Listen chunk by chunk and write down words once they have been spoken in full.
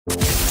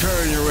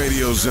Turn your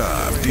radios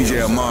up.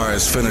 DJ Amar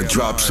is finna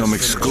drop some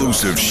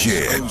exclusive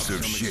shit.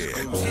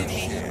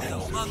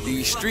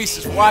 These streets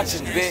is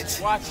watching, bitch.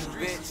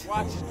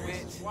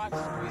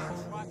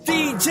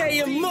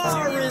 DJ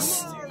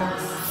Amaris,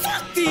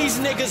 fuck these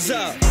niggas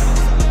up.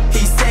 He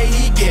say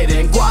he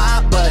getting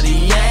guap, but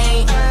he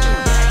ain't.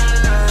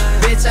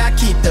 Bitch, I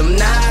keep them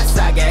knives,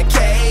 I got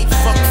cake.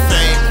 Fuck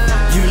fame.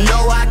 You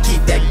know I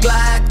keep that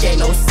Glock, ain't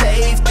no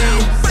safety.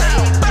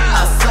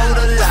 I sold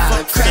a lot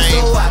of crack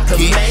so I could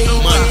make it.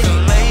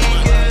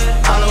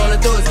 All I wanna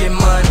do is get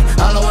money.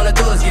 All I wanna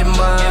do is get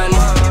money.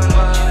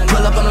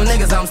 Pull up on them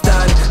niggas, I'm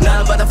stunned.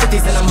 Nothing but the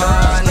 50s and the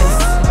hundreds.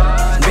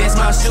 Bitch,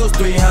 my shoes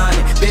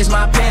 300. Bitch,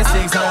 my pants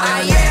 600.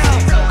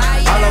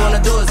 All I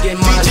wanna do is get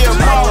money. All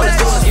I wanna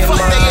do is get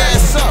money.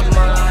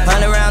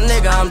 100 round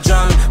nigga, I'm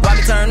drumming. Why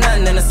me turn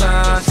nothing in the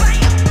sun?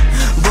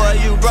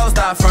 Boy, you bro,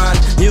 stop front.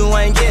 You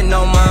ain't getting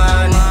no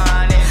money.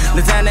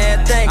 The time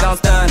that think I'm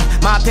stunned.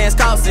 My pants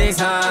cost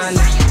 600.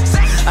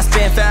 I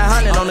spent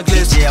 500 on the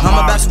glitch. I'm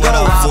about to go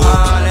 500.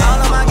 All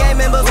of my gang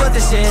members with the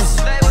shit.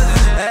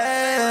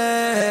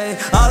 Hey,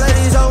 all of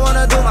these don't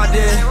wanna do my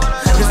dick,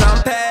 cause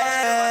I'm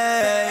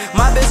paid.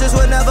 My bitches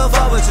would never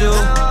fuck with you,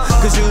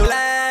 cause you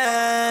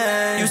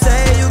lame. You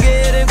say you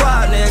getting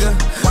guap, nigga,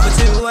 but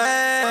you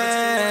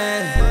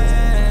ain't.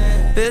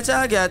 Bitch,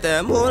 I got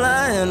that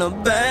moolah in the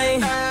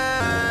bank.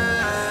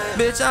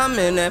 Bitch, I'm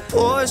in that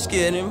Porsche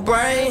getting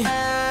brain.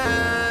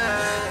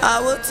 I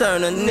would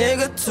turn a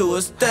nigga to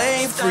a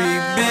stain. Free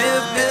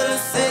Bill,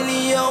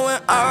 Arsenio,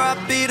 and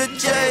R.I.P. to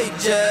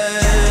JJ.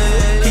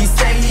 He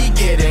say he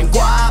getting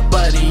guap,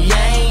 but he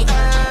ain't.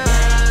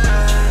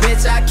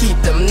 Bitch, I keep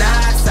them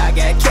knives, I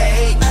got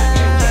cake.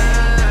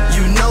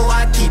 You know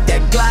I keep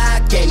that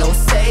Glock, ain't no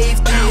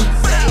safety.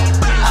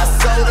 I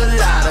sold a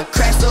lot of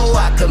crack so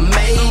I could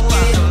make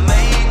it.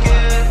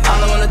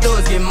 All I wanna do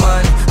is get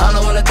money. All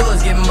I wanna do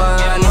is get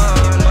money.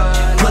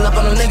 Pull up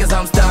on them niggas,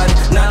 I'm stunned.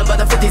 Nothing but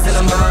the 50s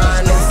and the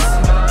hundreds.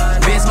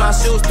 Bitch, my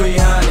shoes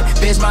 300.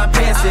 Bitch, my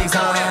pants 600.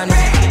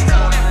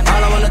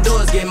 All I wanna do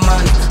is get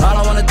money. All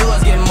I wanna do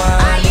is get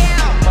money.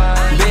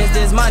 Bitch,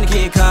 this money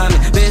keep coming.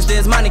 Bitch,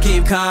 this money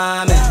keep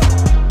coming.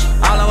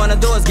 All I wanna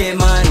do is get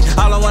money.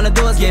 All I wanna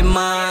do is get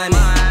money.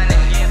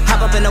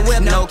 Hop up in the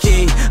whip, no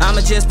key.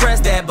 I'ma just press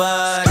that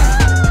button.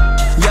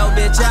 Yo,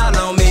 bitch, y'all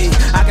on me.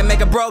 I can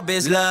make a bro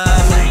bitch love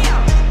me.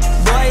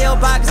 Boy, your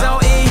pockets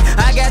on E.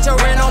 I got your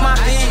rent on my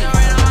feet.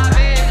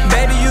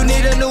 Baby, you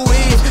need a new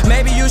weed.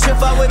 Maybe you should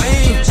fuck with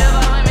me.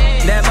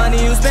 That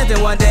money you spent in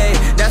one day,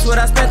 that's what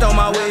I spent on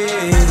my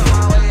weed.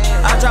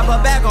 I drop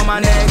her back on my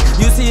neck.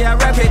 You see I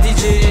rap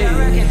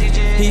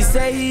KTG. He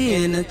say he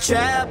in the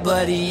trap,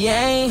 but he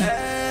ain't.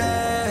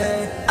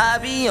 I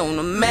be on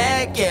the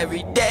Mac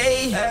every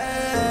day.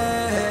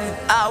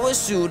 I would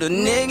shoot a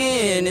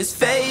nigga in his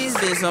face.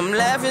 Bitch, I'm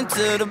laughing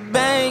to the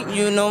bank.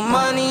 You know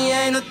money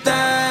ain't a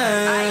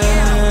thing.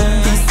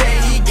 He say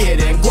he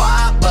getting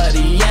guap, but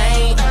he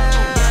ain't.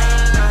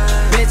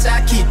 Bitch,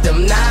 I keep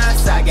them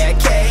knives, I got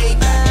cake.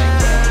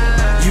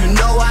 You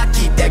know I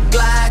keep that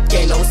Glock,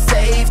 ain't no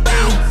safety.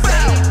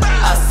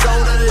 I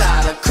sold a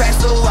lot of crack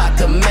so I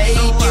could make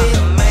it.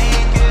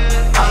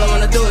 All I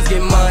wanna do is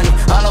get money.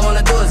 All I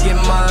wanna do is get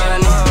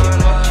money.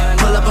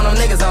 Pull up on them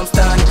niggas, I'm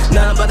stunned.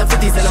 Nothing but the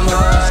 50s and the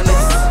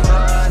hundreds.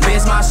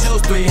 Bitch, my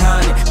shoes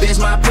 300. Bitch,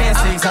 my pants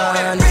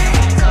 600.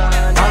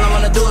 All I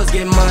wanna do is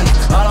get money.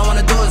 All I wanna